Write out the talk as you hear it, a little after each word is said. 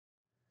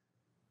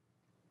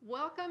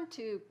Welcome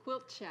to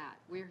Quilt Chat.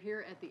 We're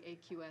here at the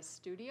AQS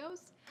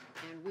studios,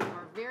 and we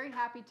are very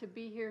happy to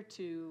be here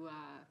to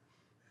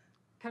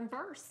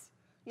converse,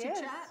 to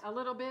chat a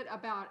little bit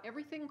about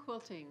everything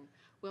quilting.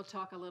 We'll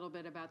talk a little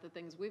bit about the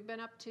things we've been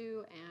up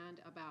to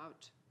and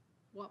about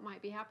what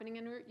might be happening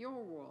in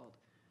your world.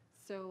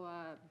 So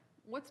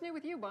what's new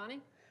with you,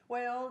 Bonnie?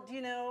 Well,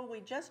 you know, we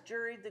just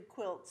juried the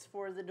quilts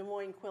for the Des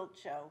Moines Quilt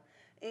Show.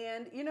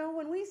 And, you know,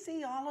 when we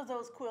see all of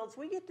those quilts,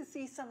 we get to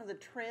see some of the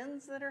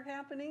trends that are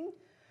happening.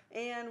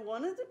 And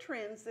one of the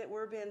trends that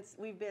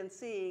we've been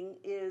seeing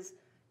is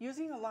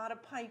using a lot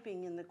of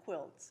piping in the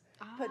quilts,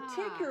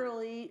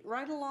 particularly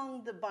right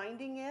along the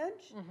binding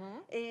edge.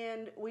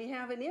 And we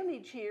have an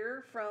image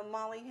here from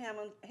Molly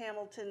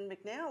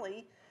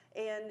Hamilton-McNally,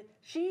 and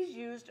she's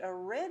used a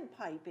red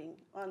piping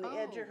on the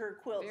edge of her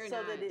quilt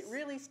so that it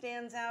really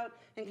stands out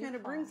and kind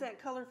of brings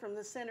that color from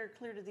the center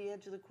clear to the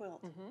edge of the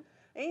quilt.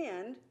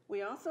 And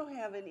we also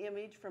have an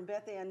image from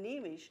Bethanne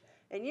Nemesh,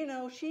 and you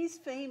know, she's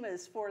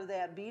famous for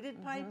that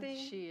beaded piping.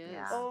 She is.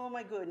 Yeah. Oh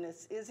my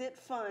goodness, is it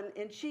fun?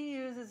 And she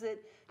uses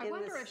it in I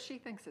wonder if she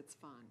thinks it's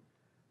fun.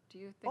 Do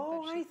you think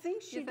I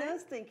think she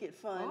does think it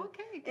fun.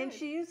 Okay, good. And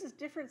she uses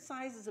different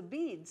sizes of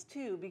beads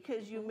too,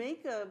 because you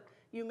make a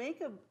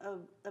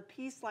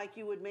piece like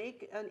you would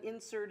make an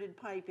inserted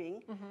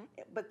piping,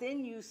 but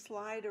then you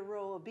slide a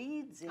row of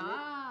beads in it.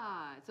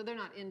 So they're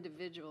not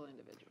individual.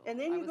 And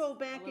then you go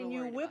back and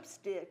you whip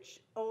stitch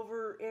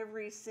over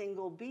every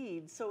single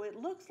bead, so it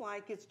looks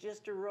like it's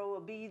just a row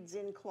of beads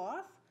in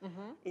cloth.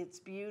 It's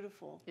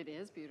beautiful. It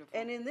is beautiful.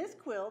 And in this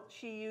quilt,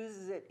 she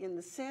uses it in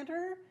the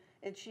center,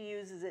 and she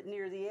uses it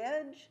near the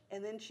edge,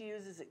 and then she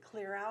uses it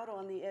clear out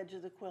on the edge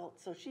of the quilt.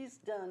 So she's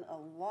done a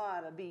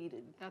lot of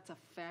beaded. That's a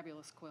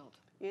fabulous quilt.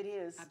 It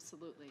is.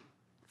 Absolutely.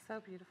 So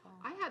beautiful.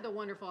 I had the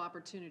wonderful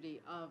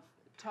opportunity of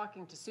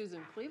talking to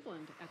Susan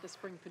Cleveland at the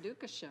Spring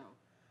Paducah show.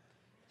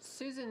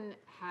 Susan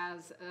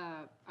has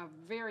a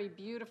very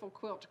beautiful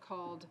quilt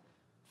called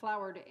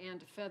Flowered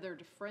and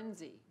Feathered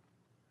Frenzy.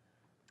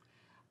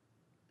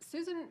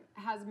 Susan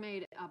has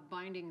made a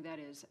binding that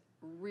is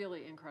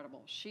really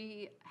incredible.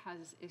 She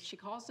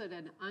calls it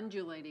an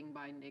undulating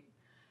binding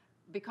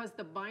because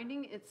the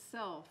binding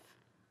itself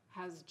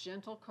has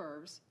gentle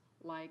curves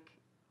like,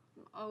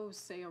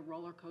 say a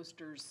roller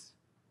coaster's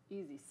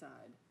easy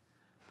side.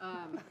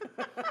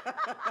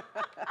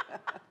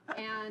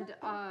 And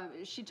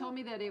she told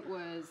me that it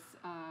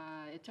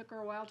took her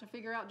a while to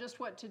figure out just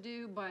what to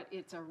do, but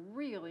it's a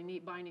really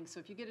neat binding. So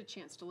if you get a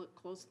chance to look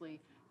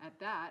closely at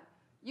that,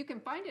 you can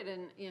find it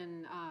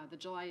in the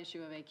July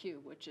issue of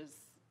AQ, which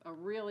is a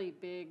really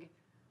big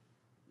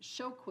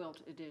show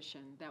quilt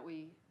edition that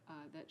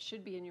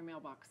should be in your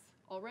mailbox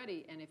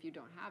already. And if you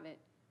don't have it,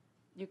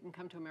 you can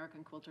come to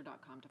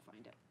AmericanQuilter.com to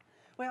find it.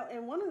 Well,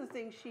 and one of the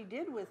things she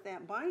did with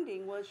that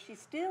binding was she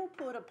still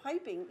put a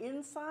piping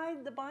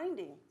inside the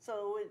binding.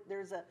 So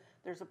there's a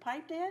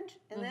piped edge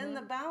and then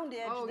the bound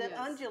edge that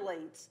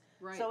undulates.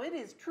 Right. So it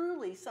is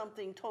truly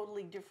something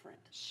totally different.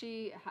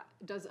 She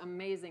does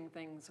amazing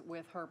things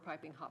with her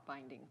piping hot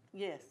binding.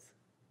 Yes.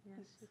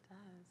 Yes, she does.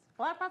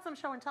 Well, I brought some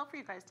show and tell for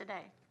you guys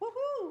today.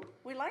 Woohoo!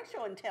 We like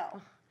show and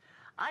tell.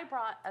 I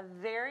brought a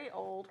very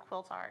old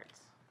quilt art.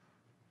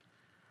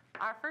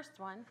 Our first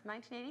one,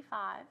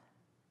 1985.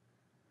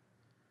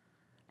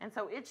 And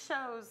so it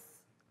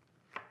shows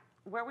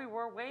where we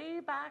were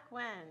way back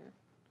when.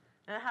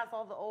 And it has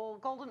all the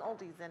old golden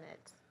oldies in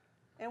it.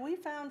 And we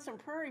found some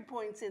prairie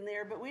points in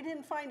there, but we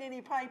didn't find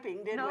any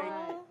piping, did we?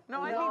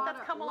 No, I think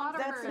that's come along.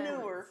 That's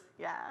newer.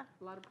 Yeah.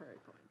 A lot of prairie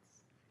points.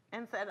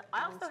 And so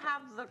I also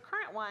have the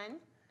current one.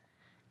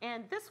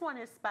 And this one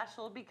is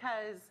special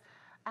because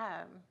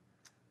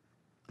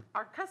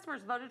our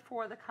customers voted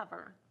for the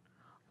cover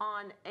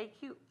on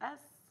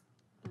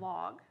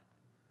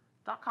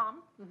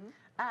aqsblog.com.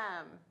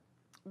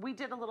 We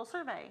did a little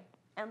survey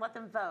and let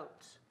them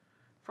vote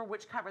for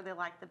which cover they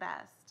liked the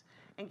best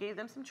and gave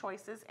them some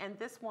choices. And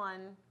this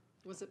one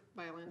was it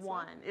by a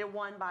landslide? It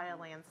won by a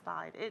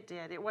landslide. It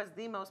did. It was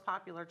the most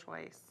popular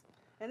choice.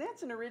 And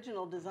that's an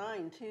original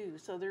design too,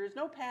 so there is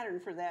no pattern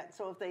for that.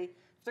 So if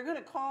they're going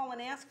to call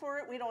and ask for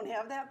it, we don't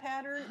have that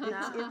pattern.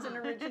 It's an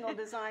original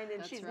design,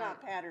 and she's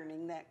not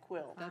patterning that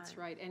quilt. That's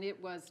right, and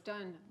it was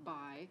done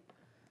by,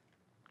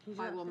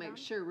 I will make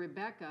sure,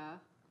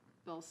 Rebecca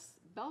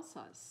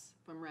Belsas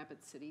from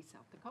Rapid City,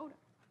 South Dakota.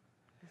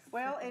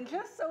 Well, and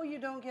just so you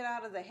don't get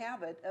out of the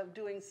habit of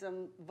doing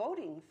some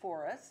voting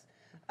for us,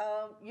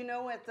 you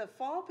know, at the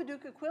Fall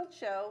Paducah Quilt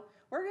Show,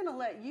 we're going to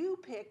let you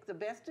pick the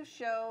best of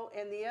show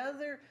and the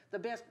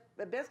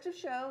best of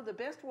show, the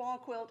best wall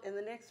quilt, and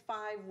the next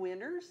 5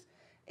 winners.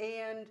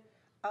 And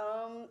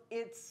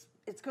it's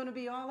going to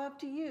be all up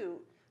to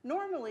you.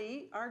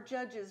 Normally, our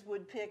judges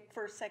would pick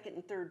first, second,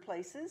 and third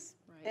places.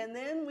 Right. And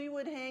then we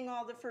would hang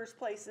all the first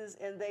places,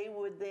 and they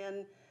would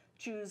then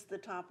choose the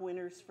top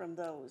winners from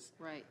those.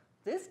 Right.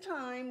 This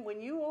time, when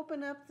you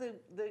open up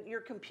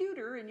your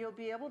computer, and you'll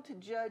be able to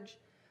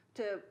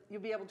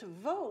you'll be able to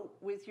vote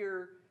with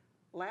your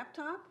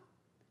laptop,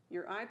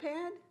 your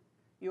iPad,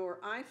 your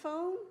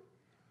iPhone,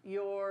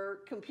 your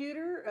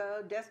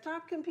computer,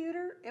 desktop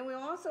computer, and we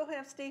also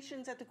have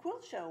stations at the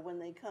quilt show when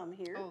they come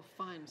here. Oh,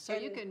 fun. So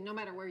you can, no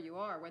matter where you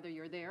are, whether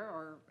you're there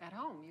or at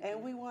home.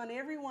 And we want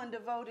everyone to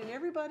vote, and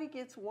everybody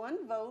gets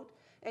one vote,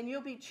 and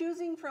you'll be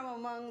choosing from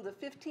among the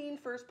 15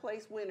 first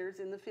place winners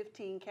in the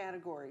 15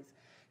 categories.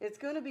 It's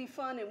going to be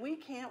fun, and we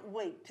can't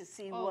wait to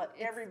see what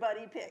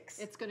everybody picks.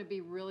 It's going to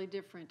be really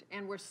different,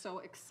 and we're so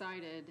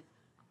excited.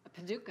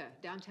 Paducah,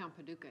 downtown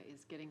Paducah,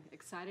 is getting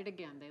excited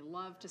again. They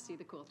love to see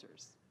the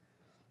quilters.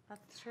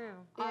 That's true.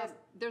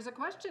 There's a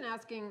question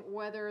asking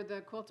whether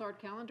the Quilt Art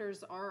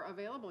calendars are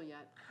available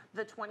yet.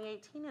 The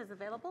 2018 is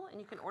available, and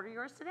you can order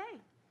yours today.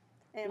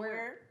 And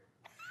Where?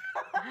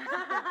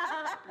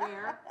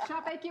 Where?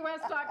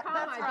 ShopAQS.com.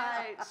 That's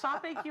right.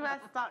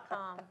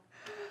 ShopAQS.com.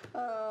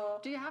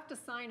 Do you have to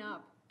sign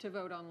up to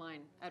vote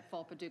online at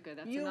Fall Paducah?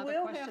 That's You another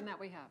will question that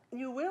we have.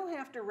 You will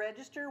have to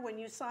register when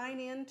you sign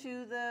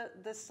into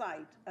the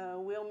site.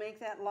 We'll make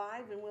that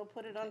live and we'll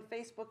put it on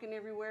Facebook and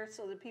everywhere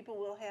so that people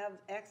will have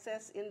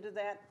access into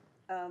that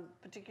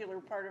particular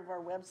part of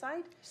our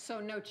website. So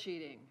no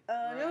cheating.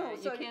 No,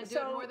 you can't do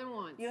it more than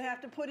once. You have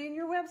to put in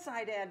your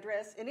website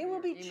address, and it will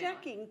be email.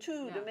 checking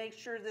too to make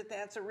sure that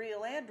that's a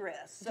real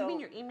address. So, Do you mean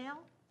your email?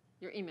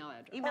 Your email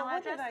address. Email what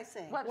address? did I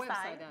say?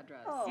 Website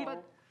address. Oh.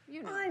 But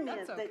you know, I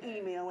meant that's the okay.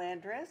 email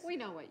address. We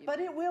know what you But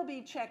mean. it will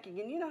be checking,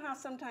 and you know how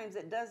sometimes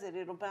it does it.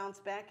 It'll bounce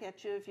back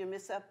at you if you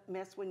mess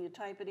when you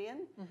type it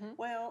in.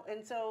 Well,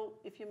 and so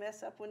if you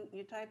mess up when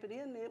you type it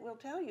in, it will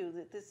tell you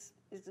that this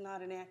is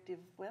not an active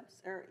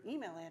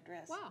email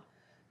address. Wow.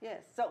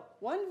 Yes. So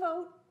one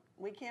vote.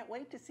 We can't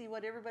wait to see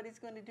what everybody's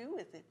going to do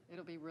with it.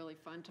 It'll be really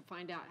fun to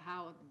find out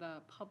how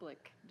the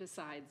public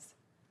decides.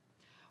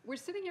 We're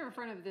sitting here in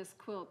front of this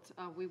quilt.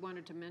 We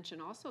wanted to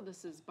mention also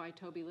this is by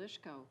Toby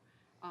Lishko.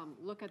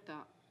 Look at the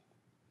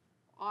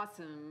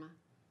awesome,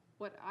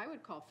 what I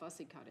would call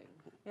fussy cutting.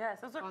 Yes,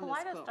 those are On this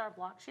quilt. Kaleidostar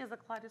blocks. She has a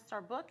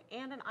Kaleidostar book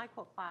and an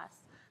iQuilt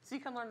class, so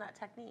you can learn that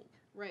technique.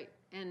 Right,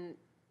 and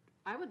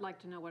I would like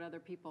to know what other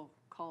people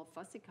call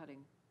fussy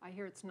cutting. I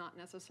hear it's not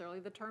necessarily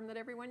the term that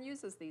everyone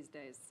uses these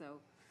days, so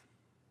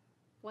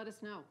let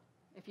us know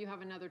if you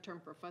have another term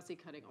for fussy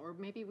cutting, or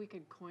maybe we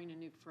could coin a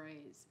new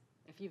phrase.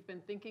 If you've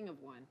been thinking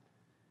of one,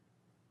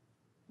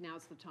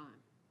 now's the time.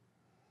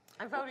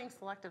 I'm voting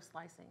selective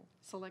slicing.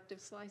 Selective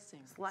slicing.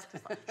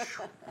 Selective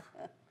slicing.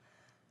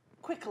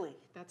 Quickly.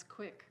 That's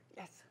quick.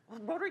 Yes.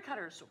 Rotary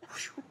cutters.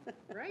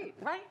 Right.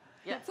 Right?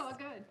 Yes. That's all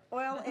good.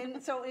 Well,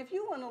 and so if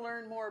you want to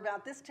learn more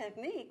about this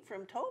technique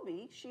from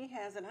Toby, she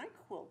has an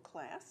iQuilt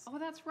class. Oh,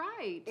 that's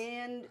right.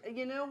 And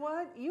you know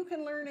what? You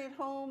can learn at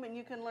home, and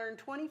you can learn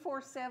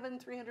 24/7,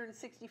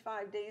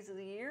 365 days of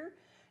the year.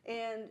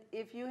 And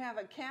if you have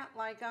a cat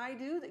like I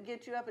do that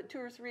gets you up at 2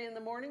 or 3 in the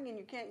morning and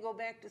you can't go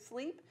back to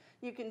sleep,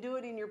 you can do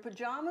it in your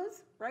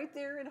pajamas right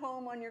there at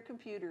home on your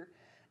computer.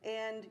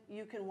 And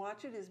you can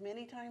watch it as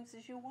many times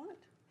as you want.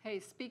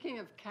 Hey, speaking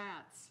of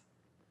cats,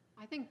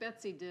 I think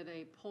Betsy did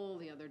a poll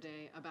the other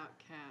day about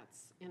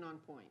cats in On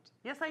Point.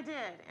 Yes, I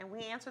did. And we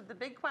answered the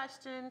big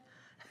question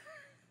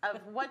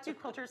of what do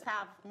quilters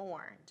have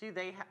more?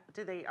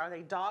 Are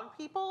they dog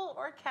people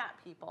or cat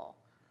people?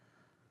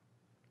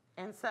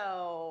 And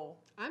so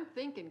I'm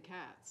thinking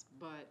cats,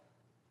 but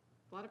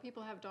a lot of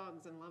people have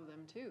dogs and love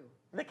them too.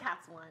 the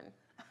cats won,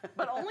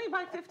 but only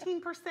by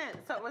 15%.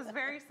 So it was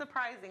very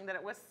surprising that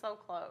it was so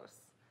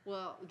close.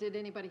 Well, did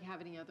anybody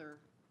have any other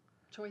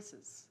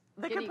choices?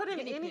 They could put in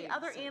Guinea any pigs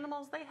other or-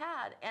 animals they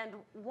had. And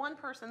one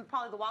person,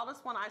 probably the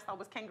wildest one I saw,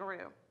 was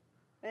kangaroo.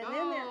 And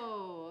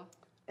Oh,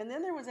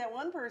 then there was that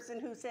one person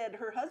who said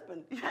her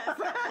husband.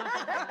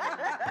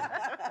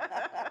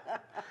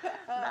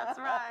 That's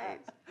right.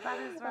 That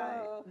is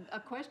right. a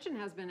question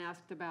has been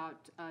asked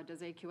about,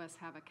 does AQS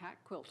have a cat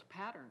quilt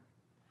pattern?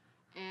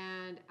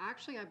 And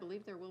actually, I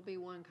believe there will be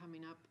one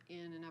coming up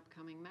in an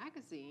upcoming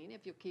magazine.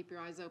 If you'll keep your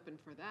eyes open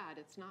for that,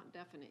 it's not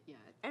definite yet.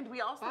 And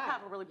we also But,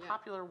 have a really yeah.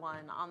 popular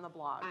one on the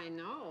blog. I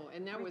know,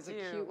 and that We was a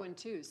do. cute one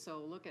too. So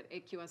look at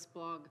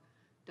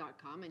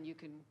aqsblog.com and you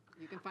can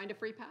find a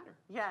free pattern.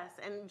 Yes,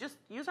 and just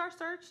use our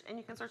search, and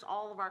you can search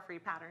all of our free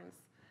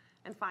patterns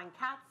and find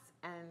cats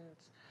and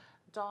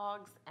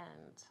dogs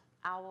and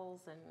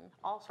owls and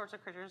all sorts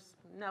of critters.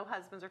 No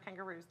husbands or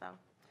kangaroos, though.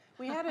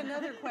 We had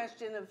another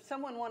question of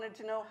someone wanted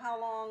to know how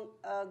long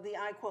the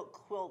iQuilt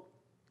quilt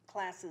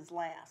classes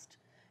last.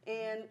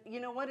 And you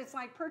know what? It's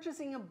like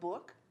purchasing a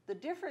book. The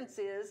difference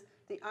is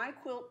the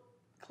iQuilt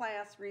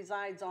class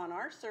resides on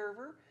our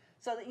server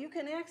so that you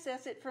can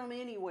access it from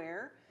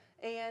anywhere,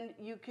 and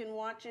you can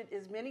watch it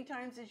as many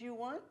times as you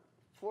want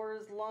for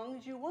as long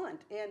as you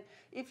want. And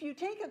if you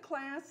take a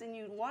class and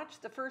you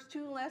watch the first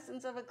 2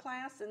 lessons of a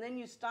class and then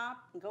you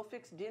stop and go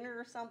fix dinner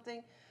or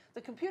something,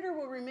 the computer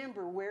will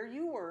remember where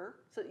you were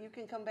so that you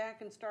can come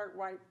back and start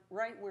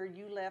right where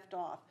you left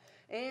off.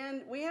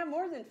 And we have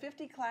more than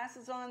 50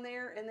 classes on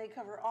there, and they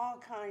cover all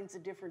kinds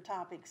of different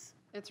topics.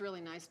 It's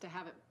really nice to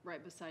have it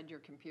right beside your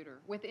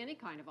computer with any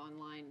kind of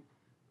online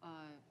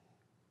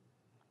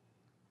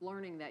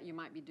learning that you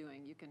might be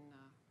doing. You can,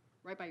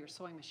 right by your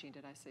sewing machine,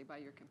 did I say by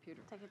your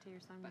computer? Take it to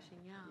your sewing machine,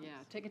 yeah.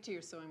 Yeah, take it to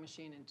your sewing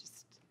machine and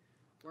just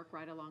work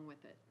right along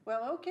with it.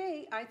 Well,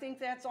 okay, I think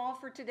that's all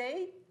for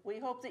today. We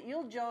hope that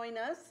you'll join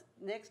us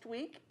next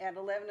week at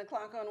 11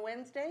 o'clock on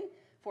Wednesday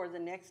for the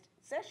next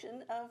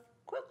session of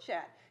Quilt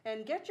Chat.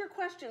 And get your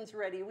questions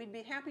ready. We'd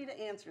be happy to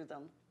answer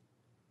them.